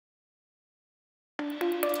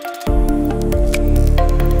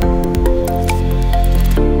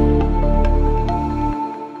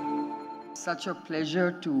such a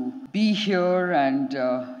pleasure to be here and,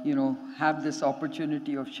 have this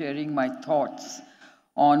opportunity of sharing my thoughts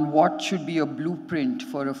on what should be a blueprint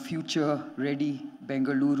for a future-ready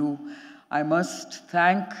Bengaluru. I must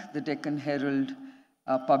thank the Deccan Herald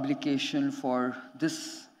publication for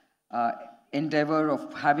this endeavor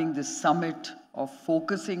of having this summit, of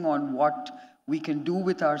focusing on what we can do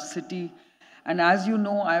with our city. And as you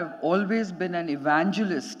know, I've always been an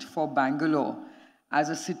evangelist for Bangalore as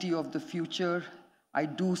a city of the future. I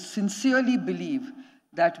do sincerely believe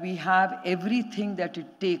that we have everything that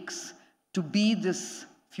it takes to be this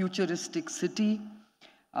futuristic city.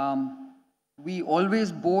 We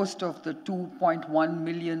always boast of the 2.1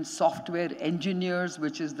 million software engineers,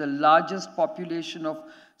 which is the largest population of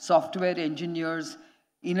software engineers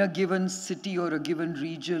in a given city or a given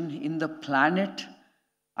region in the planet.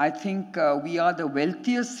 I think we are the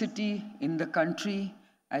wealthiest city in the country.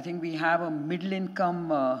 I think we have a middle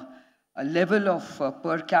income a level of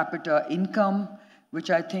per capita income, which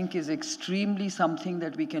I think is extremely something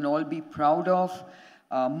that we can all be proud of.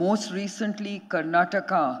 Most recently,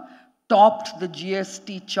 Karnataka topped the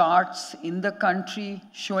GST charts in the country,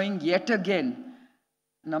 showing yet again,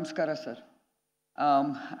 Namaskara sir,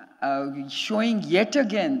 showing yet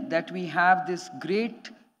again that we have this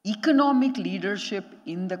great economic leadership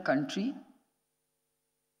in the country.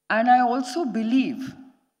 And I also believe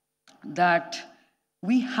that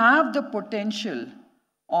we have the potential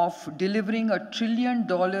of delivering $1 trillion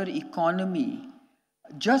economy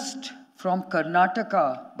just from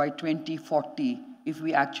Karnataka by 2040 if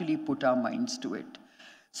we actually put our minds to it.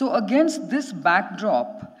 So against this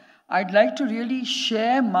backdrop, I'd like to really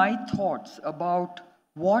share my thoughts about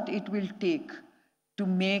what it will take to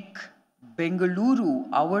make Bengaluru,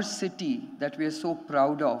 our city that we are so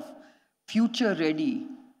proud of, future ready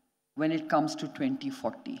when it comes to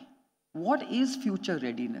 2040. What is future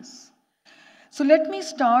readiness? So let me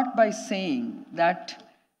start by saying that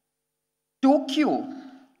Tokyo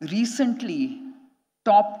recently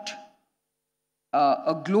topped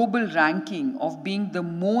a global ranking of being the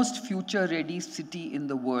most future-ready city in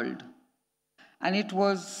the world. And it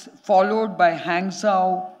was followed by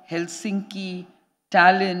Hangzhou, Helsinki,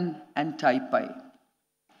 Tallinn, and Taipei.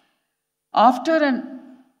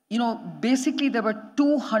 Basically there were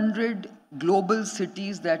 200 global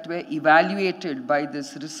cities that were evaluated by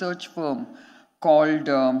this research firm called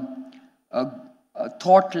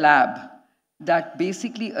Thought Lab that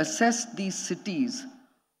basically assessed these cities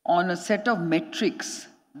on a set of metrics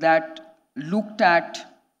that looked at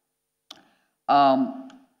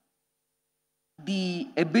the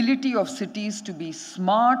ability of cities to be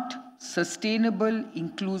smart, sustainable,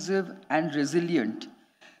 inclusive, and resilient,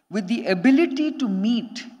 with the ability to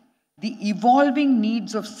meet the evolving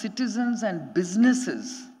needs of citizens and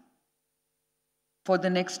businesses for the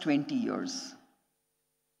next 20 years.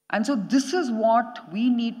 And so this is what we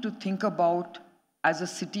need to think about as a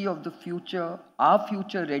city of the future, our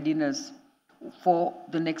future readiness for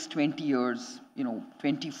the next 20 years.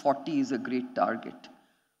 2040 is a great target.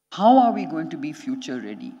 How are we going to be future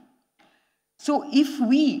ready? So if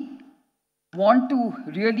we want to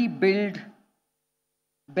really build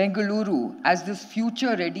Bengaluru as this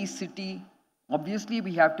future-ready city, obviously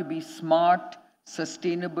we have to be smart,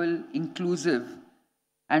 sustainable, inclusive,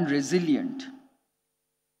 and resilient.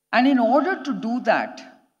 And in order to do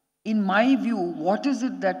that, in my view, what is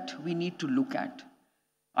it that we need to look at?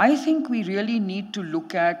 I think we really need to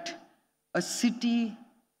look at a city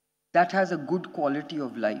that has a good quality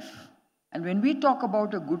of life. And when we talk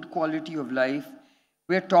about a good quality of life,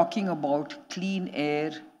 we're talking about clean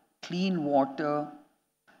air, clean water,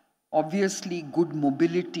 obviously good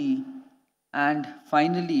mobility, and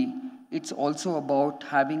finally, it's also about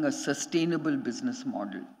having a sustainable business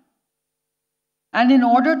model. And in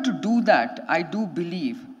order to do that, I do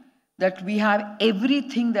believe that we have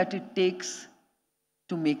everything that it takes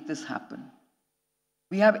to make this happen.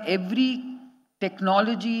 We have every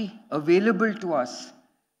technology available to us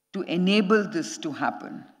to enable this to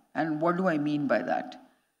happen. And what do I mean by that?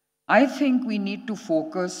 I think we need to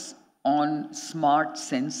focus on smart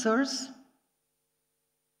sensors,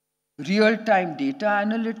 real-time data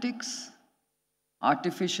analytics,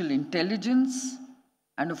 artificial intelligence,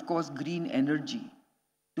 and of course, green energy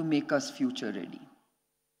to make us future ready.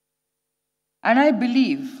 And I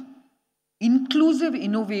believe inclusive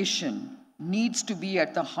innovation needs to be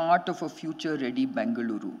at the heart of a future-ready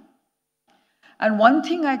Bengaluru. And one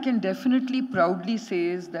thing I can definitely proudly say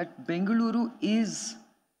is that Bengaluru is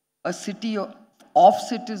a city of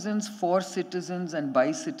citizens, for citizens, and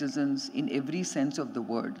by citizens in every sense of the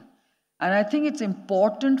word. And I think it's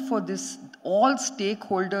important for all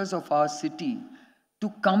stakeholders of our city to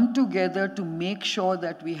come together to make sure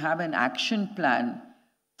that we have an action plan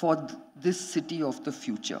for this city of the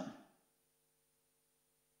future.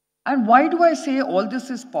 And why do I say all this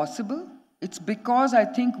is possible? It's because I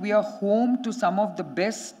think we are home to some of the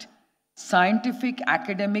best scientific,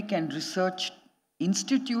 academic, and research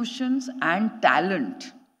institutions and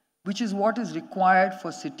talent, which is what is required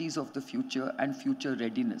for cities of the future and future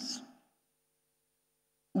readiness.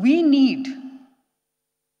 We need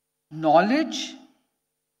knowledge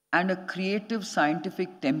and a creative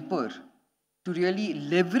scientific temper to really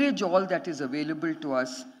leverage all that is available to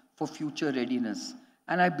us for future readiness.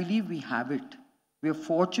 And I believe we have it. We are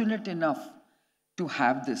fortunate enough to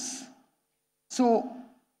have this. So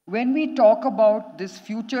when we talk about this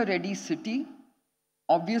future-ready city,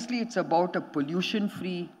 obviously it's about a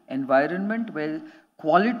pollution-free environment where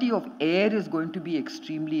quality of air is going to be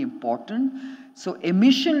extremely important. So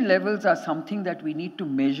emission levels are something that we need to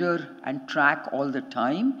measure and track all the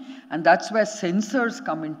time. And that's where sensors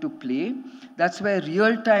come into play. That's where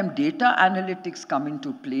real-time data analytics come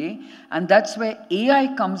into play. And that's where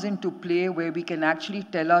AI comes into play, where we can actually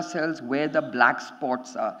tell ourselves where the black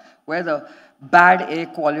spots are, where the bad air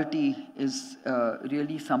quality is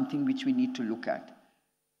really something which we need to look at.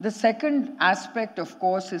 The second aspect, of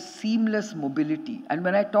course, is seamless mobility. And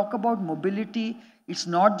when I talk about mobility, it's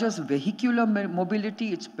not just vehicular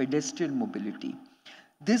mobility, it's pedestrian mobility.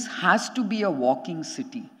 This has to be a walking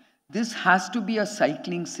city. This has to be a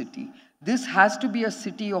cycling city. This has to be a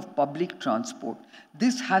city of public transport.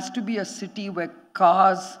 This has to be a city where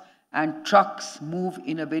cars and trucks move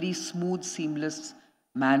in a very smooth, seamless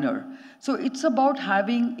manner. So it's about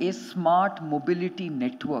having a smart mobility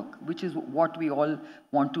network, which is what we all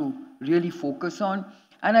want to really focus on.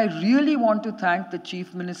 And I really want to thank the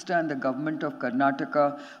Chief Minister and the government of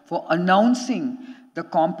Karnataka for announcing the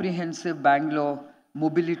comprehensive Bangalore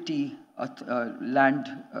mobility land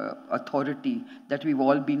authority that we've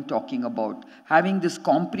all been talking about. Having this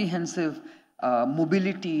comprehensive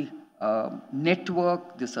mobility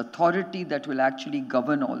network, this authority that will actually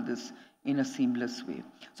govern all this in a seamless way.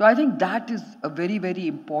 So I think that is a very, very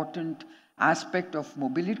important aspect of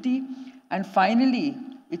mobility. And finally,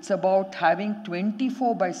 it's about having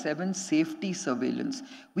 24/7 safety surveillance.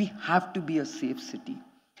 We have to be a safe city.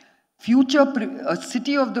 A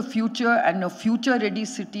city of the future and a future-ready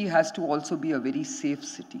city has to also be a very safe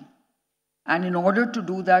city. And in order to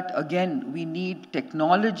do that, again, we need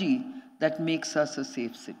technology that makes us a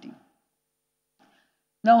safe city.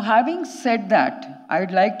 Now, having said that,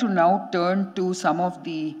 I'd like to now turn to some of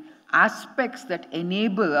the aspects that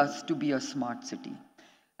enable us to be a smart city.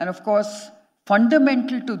 And of course,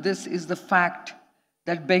 fundamental to this is the fact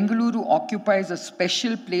that Bengaluru occupies a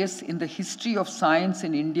special place in the history of science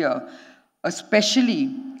in India,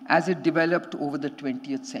 especially as it developed over the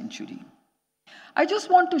 20th century. I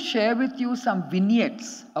just want to share with you some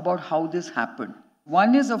vignettes about how this happened.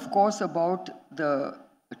 One is, of course, about the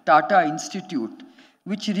Tata Institute,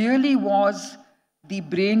 which really was the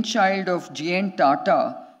brainchild of J.N.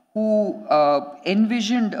 Tata, who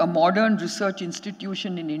envisioned a modern research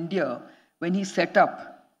institution in India when he set up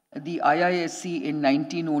the IISc in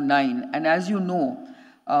 1909. And as you know,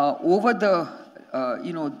 over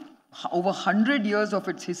 100 years of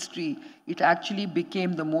its history, it actually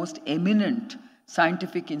became the most eminent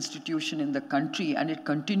scientific institution in the country, and it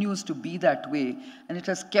continues to be that way. And it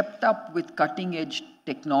has kept up with cutting-edge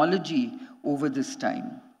technology over this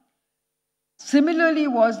time. Similarly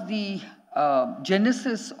was the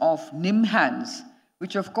genesis of NIMHANS,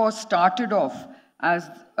 which of course started off as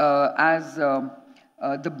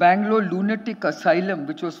the Bangalore Lunatic Asylum,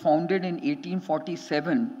 which was founded in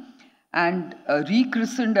 1847 and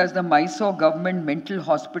rechristened as the Mysore Government Mental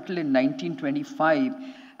Hospital in 1925,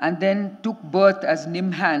 and then took birth as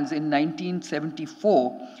NIMHANS in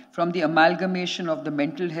 1974 from the amalgamation of the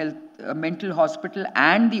mental hospital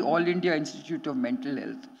and the All India Institute of Mental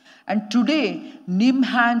Health. And today,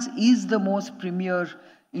 NIMHANS is the most premier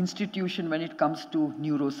institution when it comes to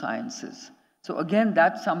neurosciences. So again,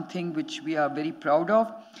 that's something which we are very proud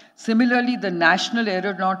of. Similarly, the National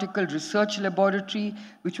Aeronautical Research Laboratory,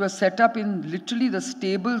 which was set up in literally the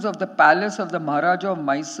stables of the palace of the Maharaja of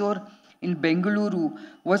Mysore in Bengaluru,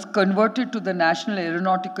 was converted to the National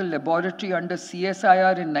Aeronautical Laboratory under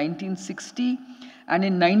CSIR in 1960. And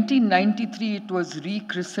in 1993, it was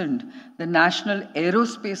rechristened the National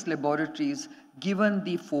Aerospace Laboratories, given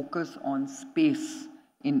the focus on space,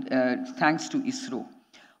 thanks to ISRO.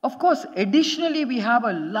 Of course, additionally, we have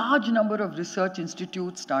a large number of research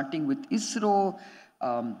institutes, starting with ISRO,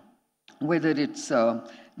 whether it's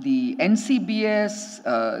the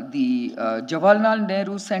NCBS, the Jawaharlal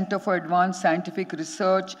Nehru Center for Advanced Scientific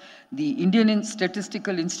Research, the Indian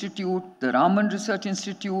Statistical Institute, the Raman Research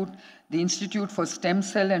Institute, the Institute for Stem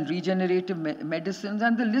Cell and Regenerative Medicines,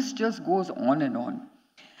 and the list just goes on and on.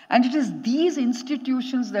 And it is these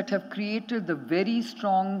institutions that have created the very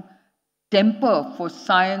strong temper for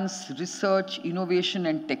science, research, innovation,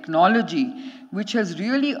 and technology, which has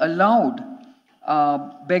really allowed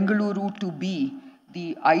Bengaluru to be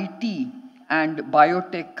the IT and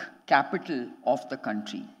biotech capital of the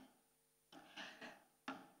country.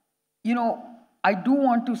 You know, I do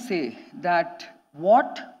want to say that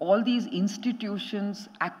what all these institutions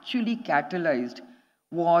actually catalyzed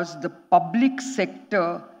was the public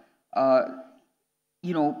sector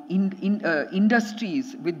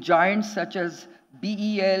industries with giants such as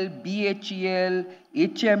BEL, BHEL,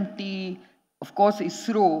 HMT, of course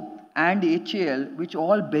ISRO and HAL, which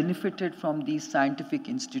all benefited from these scientific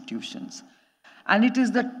institutions. And it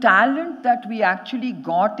is the talent that we actually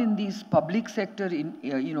got in these public sector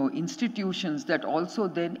institutions that also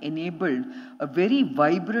then enabled a very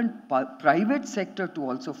vibrant private sector to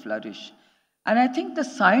also flourish. And I think the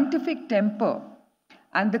scientific temper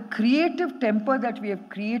and the creative temper that we have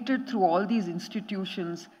created through all these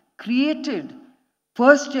institutions created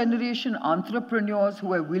first-generation entrepreneurs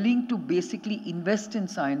who are willing to basically invest in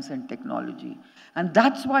science and technology. And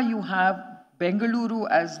that's why you have Bengaluru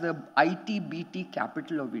as the IT-BT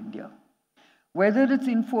capital of India. Whether it's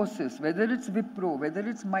Infosys, whether it's Wipro, whether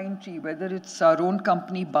it's Mindtree, whether it's our own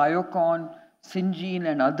company Biocon, Syngene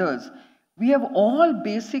and others, we have all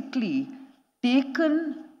basically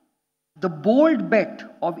taken the bold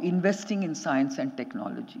bet of investing in science and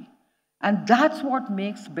technology. And that's what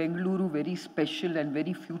makes Bengaluru very special and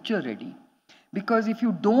very future ready. Because if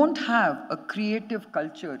you don't have a creative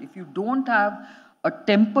culture, if you don't have a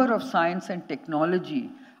temper of science and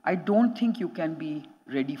technology, I don't think you can be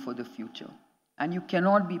ready for the future. And you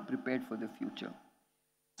cannot be prepared for the future.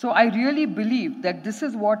 So I really believe that this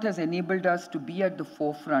is what has enabled us to be at the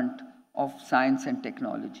forefront of science and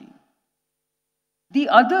technology. The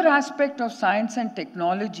other aspect of science and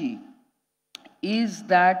technology is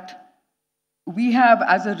that we have,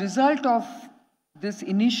 as a result of this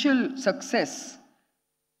initial success,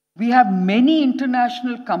 we have many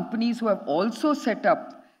international companies who have also set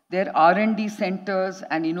up their R&D centers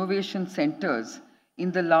and innovation centers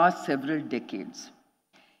in the last several decades.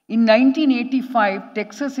 In 1985,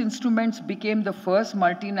 Texas Instruments became the first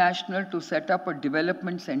multinational to set up a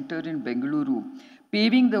development center in Bengaluru,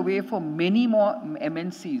 paving the way for many more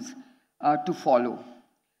MNCs to follow.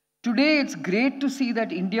 Today, it's great to see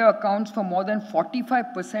that India accounts for more than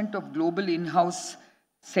 45% of global in-house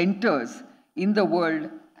centers in the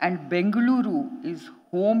world, and Bengaluru is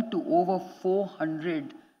home to over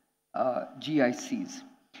 400 GICs.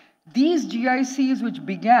 These GICs, which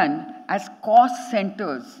began as cost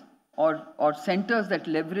centers or centers that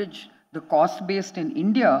leverage the cost based in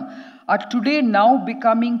India, are today now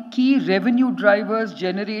becoming key revenue drivers,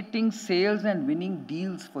 generating sales and winning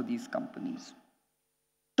deals for these companies.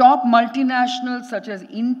 Top multinationals such as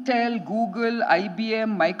Intel, Google,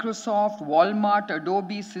 IBM, Microsoft, Walmart,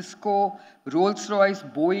 Adobe, Cisco, Rolls-Royce,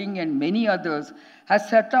 Boeing, and many others have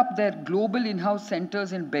set up their global in-house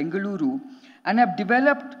centers in Bengaluru and have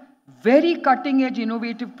developed very cutting-edge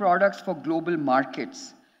innovative products for global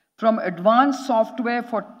markets. From advanced software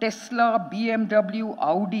for Tesla, BMW,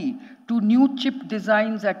 Audi, to new chip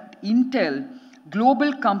designs at Intel,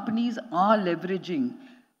 global companies are leveraging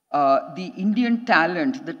the Indian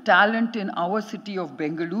talent, the talent in our city of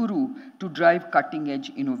Bengaluru to drive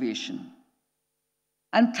cutting-edge innovation.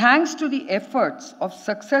 And thanks to the efforts of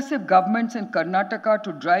successive governments in Karnataka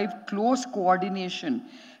to drive close coordination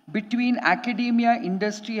between academia,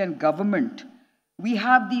 industry, and government, we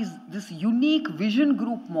have this unique vision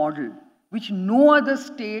group model, which no other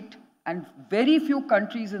state and very few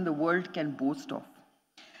countries in the world can boast of.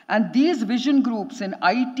 And these vision groups in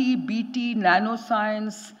IT, BT,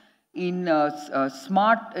 nanoscience, in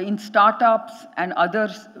startups and other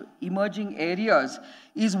emerging areas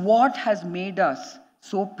is what has made us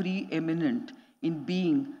so preeminent in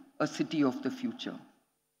being a city of the future.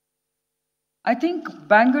 I think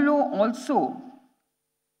Bangalore also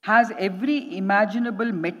has every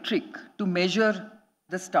imaginable metric to measure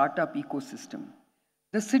the startup ecosystem.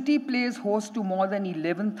 The city plays host to more than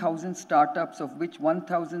 11,000 startups, of which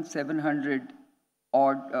 1,700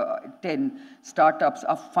 or 10 startups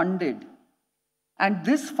are funded. And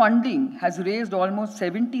this funding has raised almost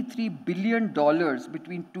 $73 billion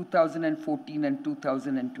between 2014 and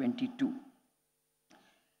 2022.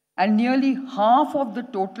 And nearly half of the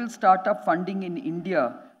total startup funding in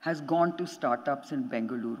India has gone to startups in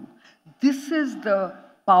Bengaluru. This is the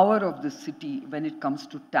power of the city when it comes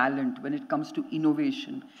to talent, when it comes to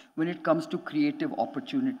innovation, when it comes to creative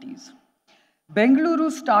opportunities.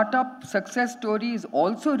 Bengaluru's startup success story is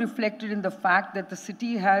also reflected in the fact that the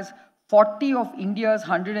city has 40 of India's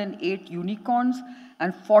 108 unicorns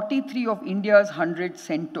and 43 of India's 100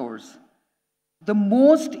 centaurs, the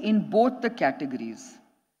most in both the categories.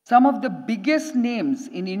 Some of the biggest names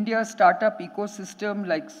in India's startup ecosystem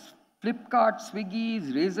like Flipkart, Swiggy,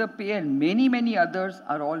 Razorpay, and many, many others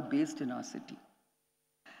are all based in our city.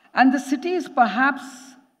 And the city is perhaps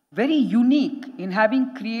very unique in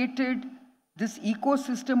having created this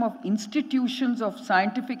ecosystem of institutions of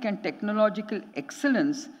scientific and technological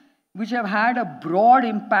excellence which have had a broad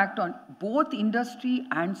impact on both industry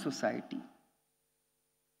and society.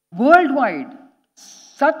 Worldwide,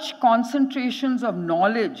 such concentrations of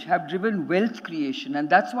knowledge have driven wealth creation, and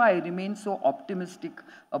that's why I remain so optimistic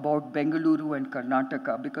about Bengaluru and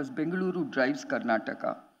Karnataka, because Bengaluru drives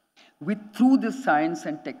Karnataka through the science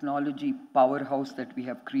and technology powerhouse that we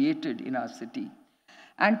have created in our city.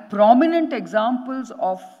 And prominent examples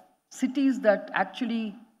of cities that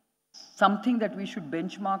actually something that we should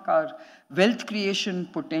benchmark our wealth creation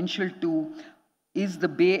potential to is the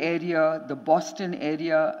Bay Area, the Boston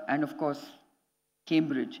area, and of course,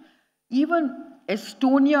 Cambridge. Even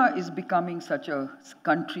Estonia is becoming such a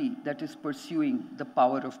country that is pursuing the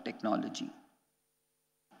power of technology.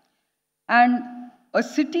 And a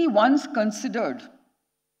city once considered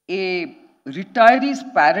a retiree's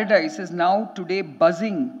paradise is now today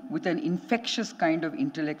buzzing with an infectious kind of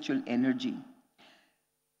intellectual energy.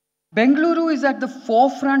 Bengaluru is at the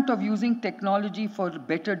forefront of using technology for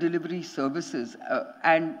better delivery services.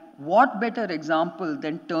 And what better example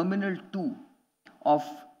than Terminal 2 of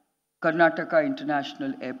Karnataka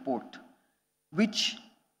International Airport, which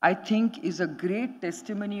I think is a great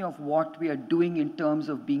testimony of what we are doing in terms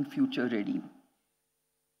of being future ready.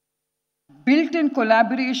 Built in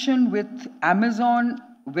collaboration with Amazon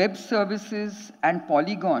Web Services and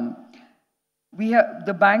Polygon,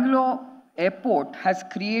 the Bangalore Airport has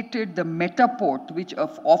created the Metaport, which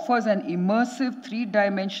offers an immersive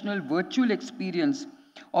three-dimensional virtual experience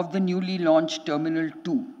of the newly launched Terminal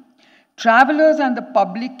 2. Travelers and the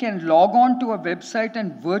public can log on to a website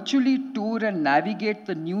and virtually tour and navigate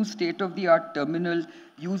the new state-of-the-art terminal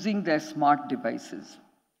using their smart devices.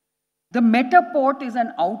 The Metaport is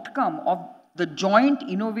an outcome of the Joint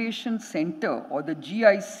Innovation Center, or the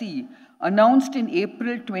GIC, announced in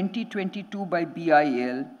April 2022 by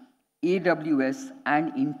BIL, AWS,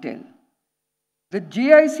 and Intel. The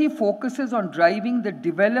GIC focuses on driving the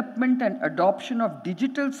development and adoption of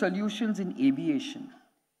digital solutions in aviation.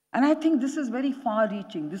 And I think this is very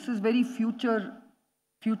far-reaching. This is very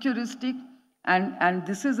futuristic, and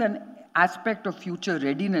this is an aspect of future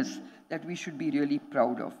readiness that we should be really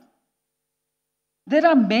proud of. There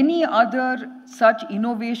are many other such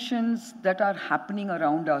innovations that are happening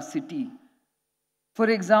around our city. For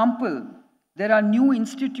example, there are new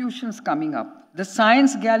institutions coming up. The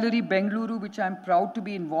Science Gallery Bengaluru, which I'm proud to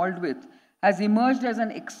be involved with, has emerged as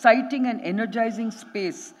an exciting and energizing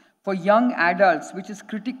space for young adults, which is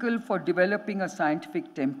critical for developing a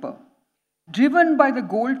scientific temper. Driven by the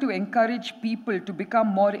goal to encourage people to become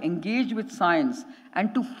more engaged with science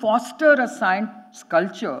and to foster a science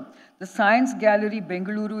culture, the Science Gallery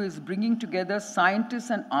Bengaluru is bringing together scientists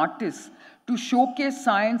and artists to showcase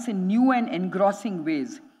science in new and engrossing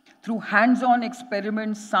ways through hands-on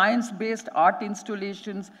experiments, science-based art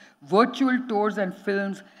installations, virtual tours and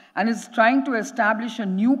films, and is trying to establish a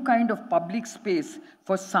new kind of public space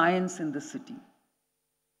for science in the city.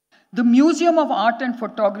 The Museum of Art and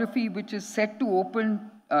Photography, which is set to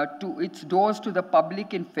open to its doors to the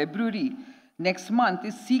public in February next month,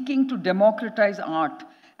 is seeking to democratize art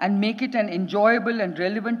and make it an enjoyable and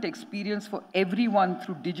relevant experience for everyone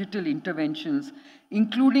through digital interventions,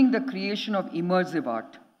 including the creation of immersive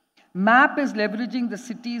art. MAP is leveraging the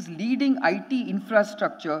city's leading IT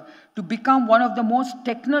infrastructure to become one of the most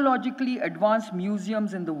technologically advanced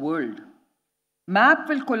museums in the world. MAP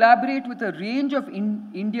will collaborate with a range of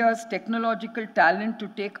India's technological talent to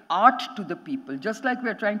take art to the people. Just like we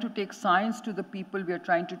are trying to take science to the people, we are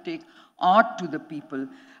trying to take art to the people.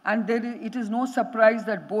 And it is no surprise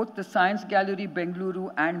that both the Science Gallery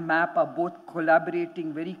Bengaluru and MAP are both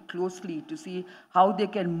collaborating very closely to see how they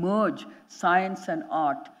can merge science and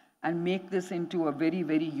art and make this into a very,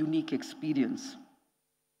 very unique experience.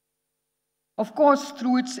 Of course,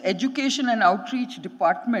 through its education and outreach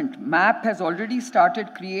department, MAP has already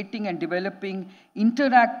started creating and developing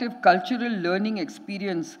interactive cultural learning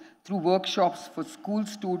experience through workshops for school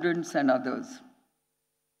students and others.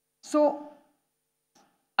 So,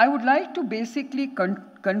 I would like to basically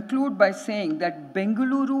conclude by saying that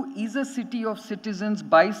Bengaluru is a city of citizens,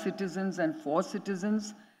 by citizens, and for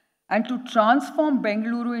citizens. And to transform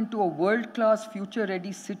Bengaluru into a world-class,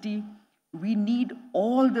 future-ready city, we need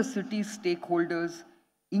all the city's stakeholders,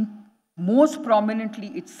 most prominently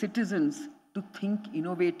its citizens, to think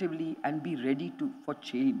innovatively and be ready for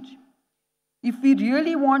change. If we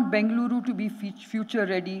really want Bengaluru to be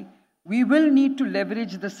future-ready, we will need to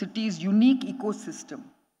leverage the city's unique ecosystem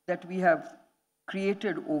that we have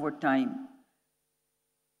created over time.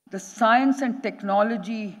 The science and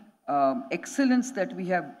technology excellence that we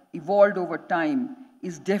have evolved over time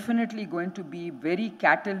is definitely going to be very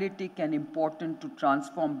catalytic and important to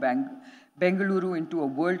transform Bengaluru into a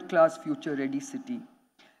world-class, future-ready city.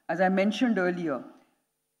 As I mentioned earlier,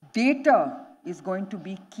 data is going to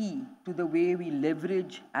be key to the way we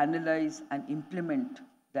leverage, analyze, and implement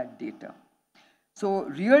that data. So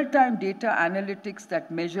real-time data analytics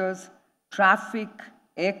that measures traffic,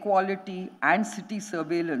 air quality, and city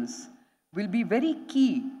surveillance will be very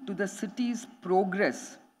key to the city's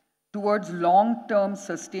progress towards long-term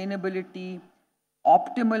sustainability,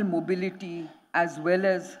 optimal mobility, as well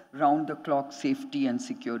as round-the-clock safety and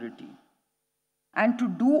security. And to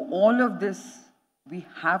do all of this, we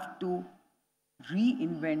have to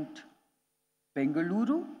reinvent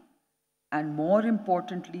Bengaluru, and more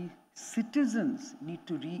importantly, citizens need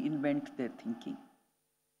to reinvent their thinking.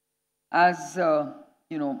 As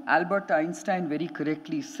Albert Einstein very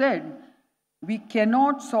correctly said, we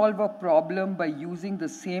cannot solve a problem by using the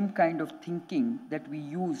same kind of thinking that we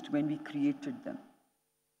used when we created them.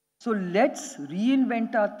 So let's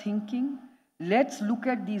reinvent our thinking. Let's look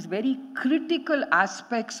at these very critical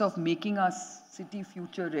aspects of making our city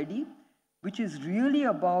future ready, which is really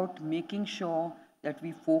about making sure that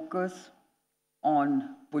we focus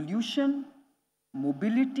on pollution,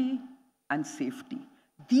 mobility, and safety.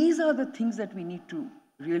 These are the things that we need to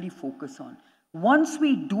really focus on. Once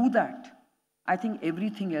we do that, I think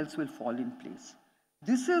everything else will fall in place.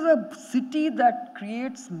 This is a city that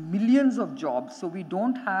creates millions of jobs, so we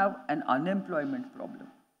don't have an unemployment problem.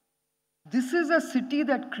 This is a city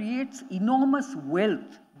that creates enormous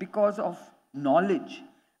wealth because of knowledge,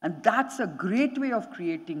 and that's a great way of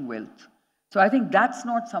creating wealth. So I think that's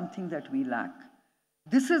not something that we lack.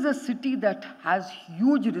 This is a city that has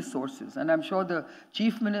huge resources, and I'm sure the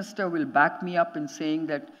Chief Minister will back me up in saying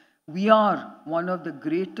that we are one of the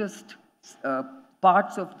greatest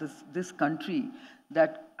parts of this country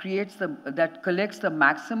that collects the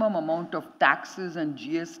maximum amount of taxes and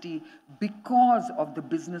GST because of the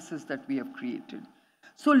businesses that we have created.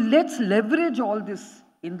 So let's leverage all this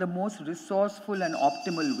in the most resourceful and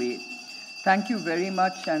optimal way. Thank you very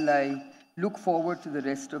much, and I look forward to the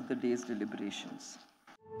rest of the day's deliberations.